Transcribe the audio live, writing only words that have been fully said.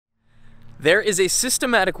There is a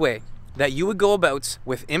systematic way that you would go about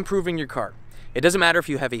with improving your car. It doesn't matter if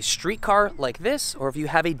you have a street car like this or if you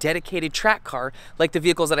have a dedicated track car like the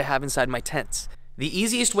vehicles that I have inside my tents. The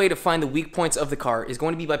easiest way to find the weak points of the car is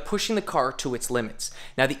going to be by pushing the car to its limits.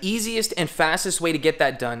 Now, the easiest and fastest way to get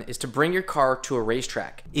that done is to bring your car to a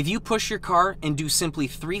racetrack. If you push your car and do simply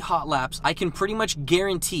 3 hot laps, I can pretty much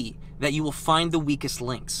guarantee that you will find the weakest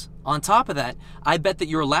links. On top of that, I bet that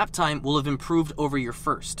your lap time will have improved over your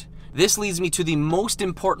first. This leads me to the most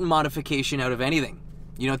important modification out of anything.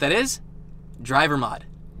 You know what that is? Driver mod.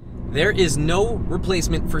 There is no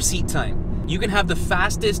replacement for seat time. You can have the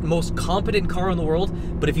fastest, most competent car in the world,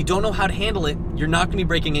 but if you don't know how to handle it, you're not going to be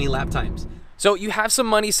breaking any lap times. So you have some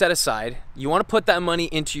money set aside. You want to put that money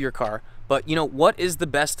into your car, but you know, what is the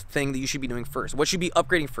best thing that you should be doing first? What should you be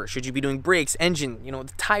upgrading first? Should you be doing brakes, engine,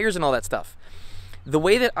 the tires and all that stuff? The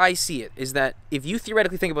way that I see it is that if you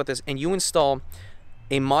theoretically think about this and you install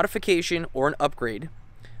a modification or an upgrade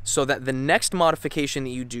so that the next modification that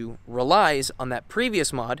you do relies on that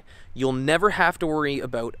previous mod, you'll never have to worry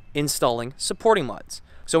about installing supporting mods.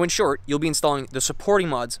 So in short, you'll be installing the supporting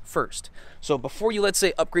mods first. So before you, let's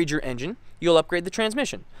say, upgrade your engine, you'll upgrade the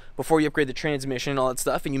transmission. Before you upgrade the transmission and all that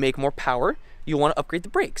stuff and you make more power, you'll want to upgrade the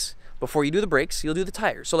brakes. Before you do the brakes, you'll do the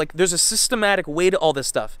tires. So like, there's a systematic way to all this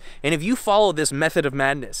stuff. And if you follow this method of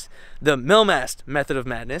madness, the MilMast method of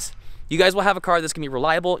madness, you guys will have a car that's going to be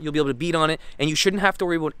reliable, you'll be able to beat on it, and you shouldn't have to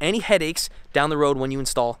worry about any headaches down the road when you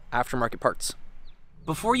install aftermarket parts.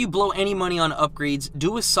 Before you blow any money on upgrades,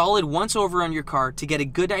 do a solid once-over on your car to get a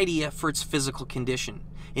good idea for its physical condition.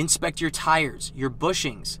 Inspect your tires, your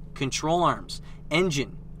bushings, control arms,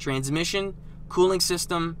 engine, transmission, cooling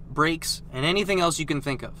system, brakes, and anything else you can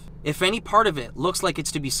think of. If any part of it looks like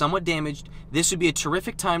it's to be somewhat damaged, this would be a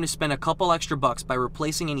terrific time to spend a couple extra bucks by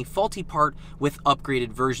replacing any faulty part with upgraded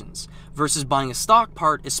versions, versus buying a stock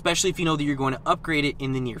part, especially if you know that you're going to upgrade it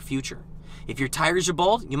in the near future. If your tires are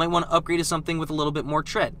bald, you might want to upgrade to something with a little bit more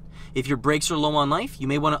tread. If your brakes are low on life, you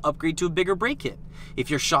may want to upgrade to a bigger brake kit.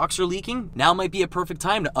 If your shocks are leaking, now might be a perfect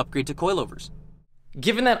time to upgrade to coilovers.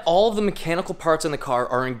 Given that all of the mechanical parts in the car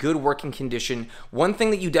are in good working condition, one thing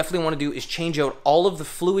that you definitely want to do is change out all of the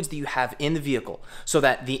fluids that you have in the vehicle so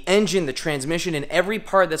that the engine, the transmission, and every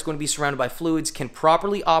part that's going to be surrounded by fluids can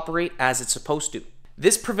properly operate as it's supposed to.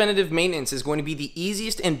 This preventative maintenance is going to be the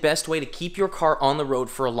easiest and best way to keep your car on the road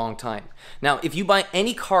for a long time. Now, if you buy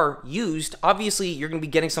any car used, obviously you're going to be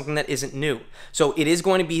getting something that isn't new. So it is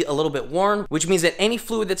going to be a little bit worn, which means that any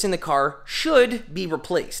fluid that's in the car should be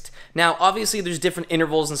replaced. Now, obviously there's different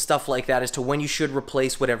intervals and stuff like that as to when you should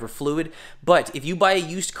replace whatever fluid. But if you buy a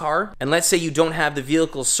used car, and let's say you don't have the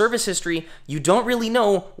vehicle's service history, you don't really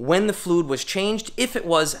know when the fluid was changed, if it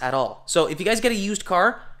was at all. So if you guys get a used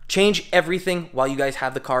car, change everything while you guys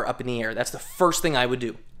have the car up in the air. That's the first thing I would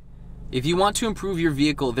do. If you want to improve your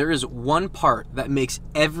vehicle, there is one part that makes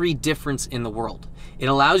every difference in the world. It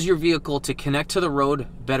allows your vehicle to connect to the road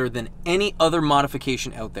better than any other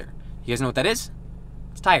modification out there. You guys know what that is?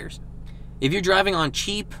 It's tires. If you're driving on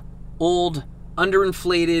cheap, old,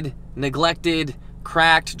 underinflated, neglected,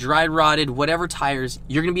 cracked, dry rotted, whatever tires,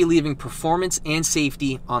 you're going to be leaving performance and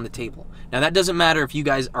safety on the table. Now that doesn't matter if you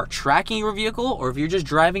guys are tracking your vehicle or if you're just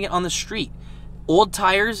driving it on the street. Old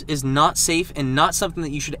tires is not safe and not something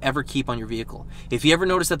that you should ever keep on your vehicle. If you ever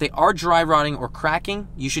notice that they are dry rotting or cracking,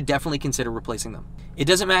 you should definitely consider replacing them. It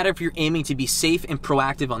doesn't matter if you're aiming to be safe and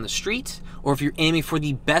proactive on the street or if you're aiming for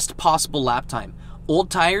the best possible lap time. Old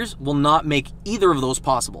tires will not make either of those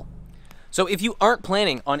possible. So if you aren't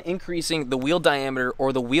planning on increasing the wheel diameter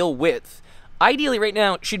or the wheel width, ideally right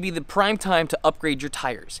now should be the prime time to upgrade your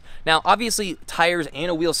tires. Now, obviously tires and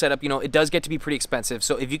a wheel setup, it does get to be pretty expensive.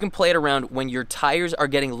 So if you can play it around when your tires are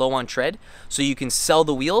getting low on tread, so you can sell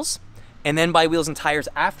the wheels and then buy wheels and tires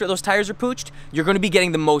after those tires are pooched, you're going to be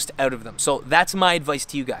getting the most out of them. So that's my advice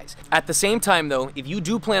to you guys. At the same time though, if you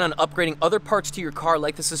do plan on upgrading other parts to your car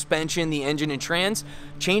like the suspension, the engine, and trans,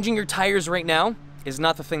 changing your tires right now is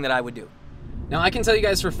not the thing that I would do. Now, I can tell you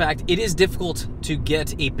guys for a fact, it is difficult to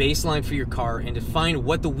get a baseline for your car and to find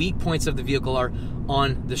what the weak points of the vehicle are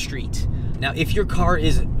on the street. Now, if your car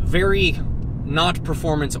is very not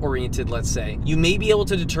performance oriented, let's say, you may be able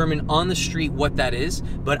to determine on the street what that is,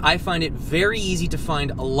 but I find it very easy to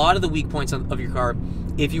find a lot of the weak points of your car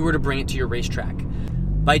if you were to bring it to your racetrack.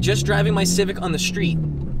 By just driving my Civic on the street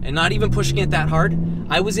and not even pushing it that hard,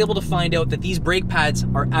 I was able to find out that these brake pads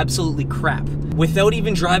are absolutely crap. Without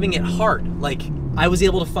even driving it hard, like I was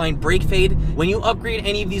able to find brake fade. When you upgrade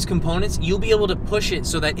any of these components, you'll be able to push it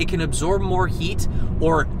so that it can absorb more heat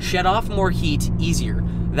or shed off more heat easier.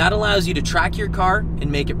 That allows you to track your car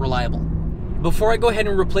and make it reliable. Before I go ahead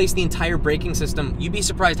and replace the entire braking system, you'd be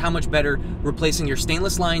surprised how much better replacing your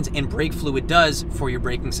stainless lines and brake fluid does for your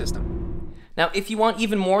braking system. Now, if you want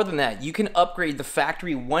even more than that, you can upgrade the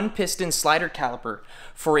factory 1-piston slider caliper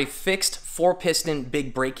for a fixed 4-piston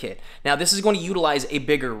big brake kit. Now, this is going to utilize a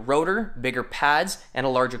bigger rotor, bigger pads, and a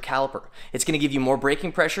larger caliper. It's going to give you more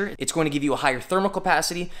braking pressure, it's going to give you a higher thermal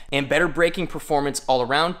capacity, and better braking performance all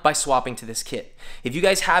around by swapping to this kit. If you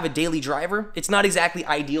guys have a daily driver, it's not exactly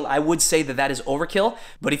ideal. I would say that that is overkill,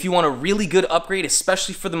 but if you want a really good upgrade,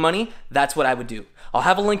 especially for the money, that's what I would do. I'll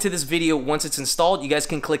have a link to this video once it's installed. You guys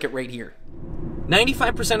can click it right here.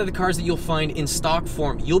 95% of the cars that you'll find in stock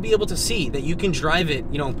form, you'll be able to see that you can drive it,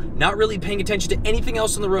 not really paying attention to anything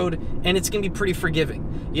else on the road, and it's gonna be pretty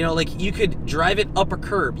forgiving. Like you could drive it up a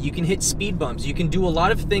curb, you can hit speed bumps, you can do a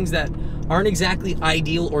lot of things that aren't exactly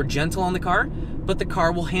ideal or gentle on the car, but the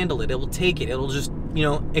car will handle it, it will take it, it'll just,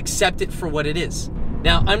 accept it for what it is.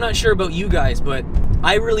 Now, I'm not sure about you guys, but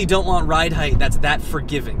I really don't want ride height that's that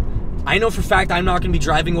forgiving. I know for a fact I'm not going to be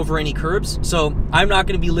driving over any curbs, so I'm not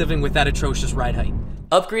going to be living with that atrocious ride height.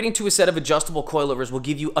 Upgrading to a set of adjustable coilovers will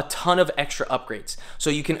give you a ton of extra upgrades. So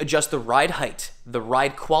you can adjust the ride height, the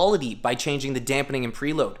ride quality by changing the dampening and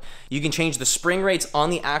preload. You can change the spring rates on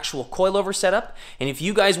the actual coilover setup, and if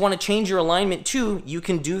you guys want to change your alignment too, you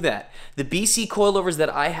can do that. The BC coilovers that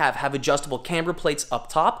I have adjustable camber plates up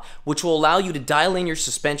top, which will allow you to dial in your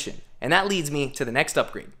suspension. And that leads me to the next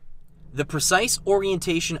upgrade. The precise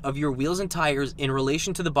orientation of your wheels and tires in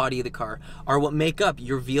relation to the body of the car are what make up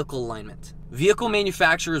your vehicle alignment. Vehicle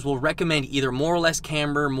manufacturers will recommend either more or less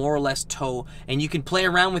camber, more or less toe, and you can play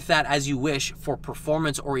around with that as you wish for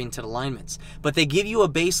performance-oriented alignments. But they give you a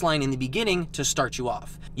baseline in the beginning to start you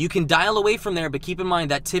off. You can dial away from there, but keep in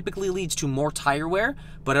mind that typically leads to more tire wear,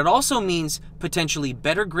 but it also means potentially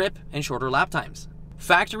better grip and shorter lap times.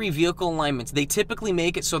 Factory vehicle alignments, they typically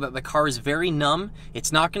make it so that the car is very numb,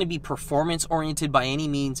 it's not going to be performance oriented by any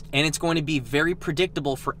means, and it's going to be very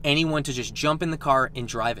predictable for anyone to just jump in the car and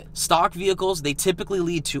drive it. Stock vehicles, they typically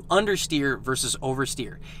lead to understeer versus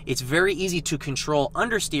oversteer. It's very easy to control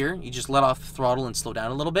understeer, you just let off the throttle and slow down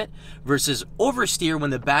a little bit, versus oversteer when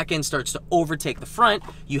the back end starts to overtake the front,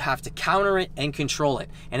 you have to counter it and control it,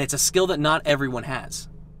 and it's a skill that not everyone has.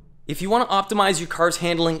 If you want to optimize your car's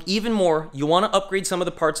handling even more, you want to upgrade some of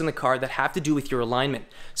the parts in the car that have to do with your alignment,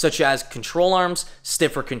 such as control arms,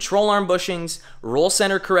 stiffer control arm bushings, roll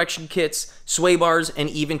center correction kits, sway bars, and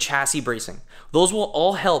even chassis bracing. Those will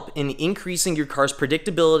all help in increasing your car's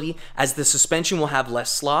predictability, as the suspension will have less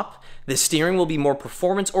slop, the steering will be more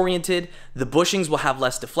performance oriented, the bushings will have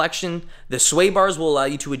less deflection, the sway bars will allow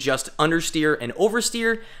you to adjust understeer and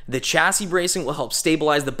oversteer, the chassis bracing will help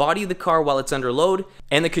stabilize the body of the car while it's under load,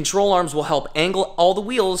 and the control arms will help angle all the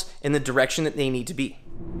wheels in the direction that they need to be.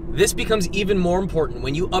 This becomes even more important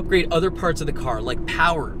when you upgrade other parts of the car like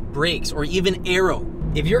power, brakes, or even Aero.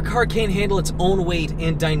 If your car can't handle its own weight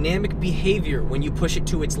and dynamic behavior when you push it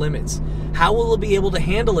to its limits, how will it be able to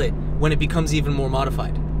handle it when it becomes even more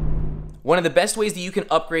modified? One of the best ways that you can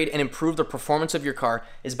upgrade and improve the performance of your car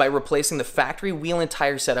is by replacing the factory wheel and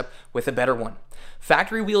tire setup with a better one.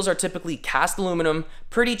 Factory wheels are typically cast aluminum,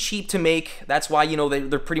 pretty cheap to make. That's why,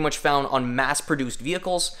 they're pretty much found on mass-produced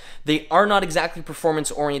vehicles. They are not exactly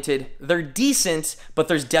performance-oriented. They're decent, but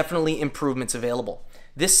there's definitely improvements available.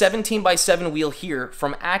 This 17x7 wheel here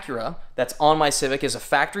from Acura that's on my Civic is a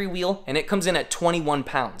factory wheel, and it comes in at 21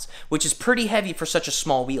 pounds, which is pretty heavy for such a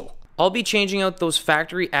small wheel. I'll be changing out those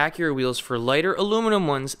factory Acura wheels for lighter aluminum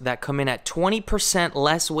ones that come in at 20%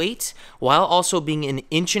 less weight, while also being 1.5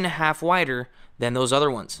 inches wider than those other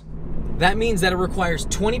ones. That means that it requires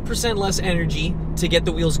 20% less energy to get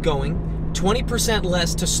the wheels going, 20%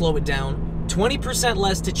 less to slow it down, 20%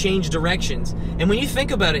 less to change directions, and when you think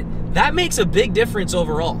about it, that makes a big difference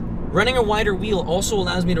overall. Running a wider wheel also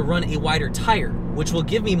allows me to run a wider tire, which will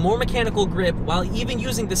give me more mechanical grip while even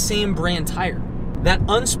using the same brand tire. That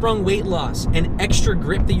unsprung weight loss and extra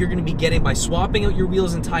grip that you're going to be getting by swapping out your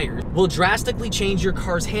wheels and tires will drastically change your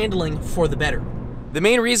car's handling for the better. The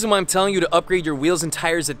main reason why I'm telling you to upgrade your wheels and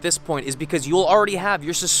tires at this point is because you'll already have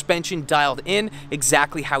your suspension dialed in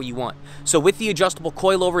exactly how you want. So with the adjustable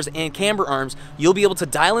coilovers and camber arms, you'll be able to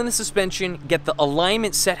dial in the suspension, get the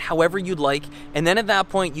alignment set however you'd like, and then at that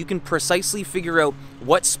point you can precisely figure out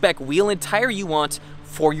what spec wheel and tire you want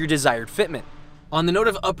for your desired fitment. On the note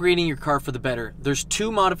of upgrading your car for the better, there's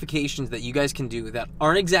 2 modifications that you guys can do that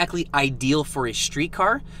aren't exactly ideal for a street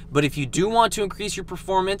car, but if you do want to increase your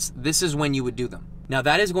performance, this is when you would do them. Now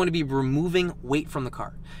that is going to be removing weight from the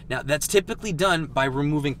car. Now that's typically done by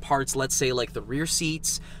removing parts, let's say like the rear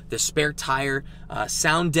seats, the spare tire,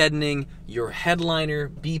 sound deadening, your headliner,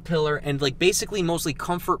 B-pillar, and like basically mostly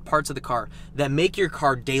comfort parts of the car that make your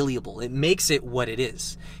car dailyable. It makes it what it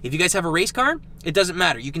is. If you guys have a race car, it doesn't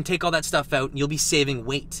matter. You can take all that stuff out and you'll be saving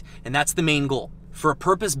weight. And that's the main goal. For a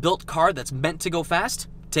purpose-built car that's meant to go fast,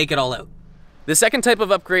 take it all out. The second type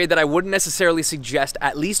of upgrade that I wouldn't necessarily suggest,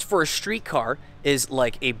 at least for a street car, is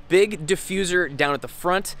like a big diffuser down at the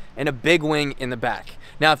front and a big wing in the back.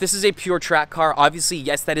 Now, if this is a pure track car, obviously,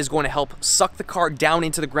 yes, that is going to help suck the car down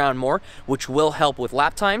into the ground more, which will help with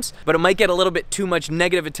lap times, but it might get a little bit too much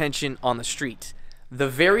negative attention on the street. The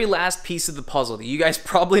very last piece of the puzzle that you guys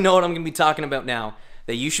probably know what I'm going to be talking about now,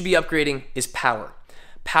 that you should be upgrading, is power.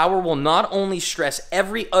 Power will not only stress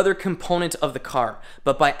every other component of the car,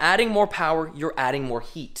 but by adding more power, you're adding more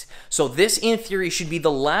heat. So this, in theory, should be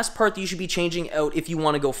the last part that you should be changing out if you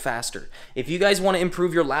want to go faster. If you guys want to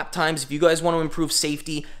improve your lap times, if you guys want to improve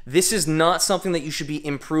safety, this is not something that you should be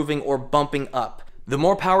improving or bumping up. The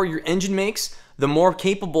more power your engine makes, the more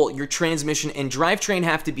capable your transmission and drivetrain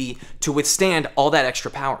have to be to withstand all that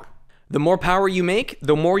extra power. The more power you make,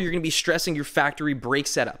 the more you're going to be stressing your factory brake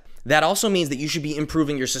setup. That also means that you should be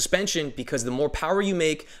improving your suspension, because the more power you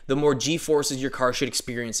make, the more G-forces your car should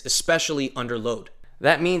experience, especially under load.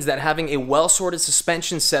 That means that having a well-sorted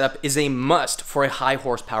suspension setup is a must for a high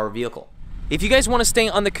horsepower vehicle. If you guys want to stay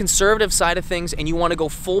on the conservative side of things and you want to go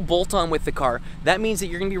full bolt-on with the car, that means that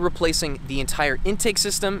you're going to be replacing the entire intake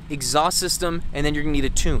system, exhaust system, and then you're going to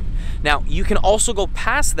need a tune. Now, you can also go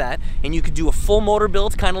past that and you could do a full motor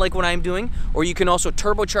build, kind of like what I'm doing, or you can also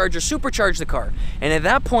turbocharge or supercharge the car. And at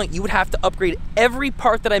that point, you would have to upgrade every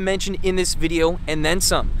part that I mentioned in this video and then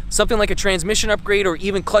some. Something like a transmission upgrade or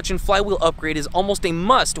even clutch and flywheel upgrade is almost a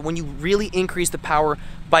must when you really increase the power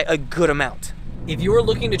by a good amount. If you are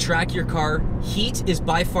looking to track your car, heat is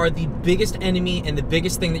by far the biggest enemy and the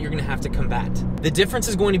biggest thing that you're going to have to combat. The difference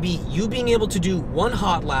is going to be you being able to do 1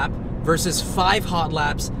 hot lap versus 5 hot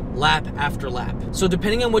laps, lap after lap. So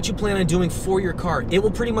depending on what you plan on doing for your car, it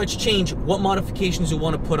will pretty much change what modifications you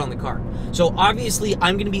want to put on the car. So obviously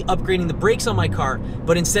I'm going to be upgrading the brakes on my car,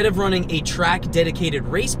 but instead of running a track dedicated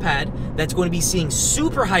race pad that's going to be seeing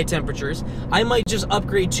super high temperatures, I might just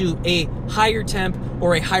upgrade to a higher temp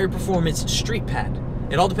or a higher performance street pad.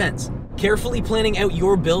 It all depends. Carefully planning out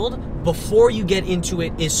your build before you get into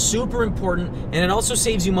it is super important, and it also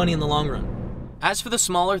saves you money in the long run. As for the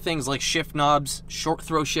smaller things like shift knobs, short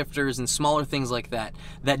throw shifters, and smaller things like that,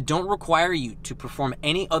 that don't require you to perform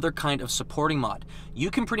any other kind of supporting mod, you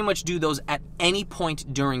can pretty much do those at any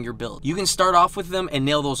point during your build. You can start off with them and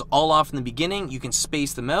nail those all off in the beginning, you can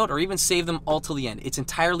space them out, or even save them all till the end. It's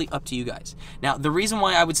entirely up to you guys. Now, the reason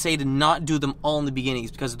why I would say to not do them all in the beginning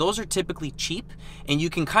is because those are typically cheap, and you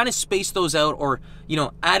can kind of space those out or, you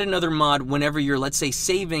know, add another mod whenever you're, let's say,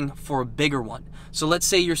 saving for a bigger one. So let's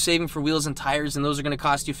say you're saving for wheels and tires and those are going to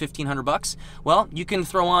cost you $1,500. Well, you can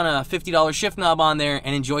throw on a $50 shift knob on there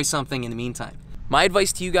and enjoy something in the meantime. My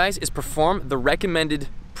advice to you guys is perform the recommended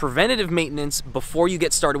preventative maintenance before you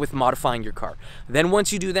get started with modifying your car. Then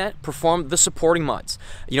once you do that, perform the supporting mods.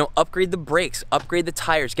 You know, upgrade the brakes, upgrade the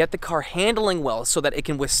tires, get the car handling well so that it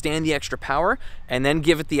can withstand the extra power, and then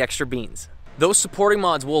give it the extra beans. Those supporting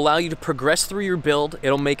mods will allow you to progress through your build.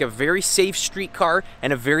 It'll make a very safe street car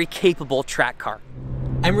and a very capable track car.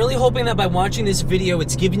 I'm really hoping that by watching this video,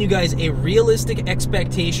 it's giving you guys a realistic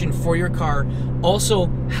expectation for your car. Also,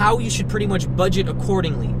 how you should pretty much budget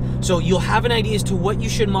accordingly. So you'll have an idea as to what you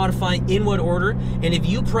should modify in what order. And if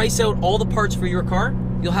you price out all the parts for your car,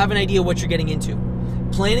 you'll have an idea what you're getting into.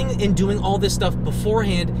 Planning and doing all this stuff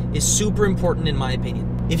beforehand is super important in my opinion.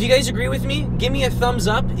 If you guys agree with me, give me a thumbs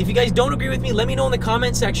up. If you guys don't agree with me, let me know in the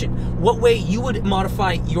comment section what way you would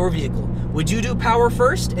modify your vehicle. Would you do power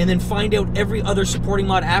first and then find out every other supporting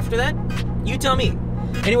mod after that? You tell me.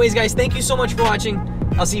 Anyways, guys, thank you so much for watching.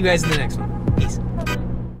 I'll see you guys in the next one.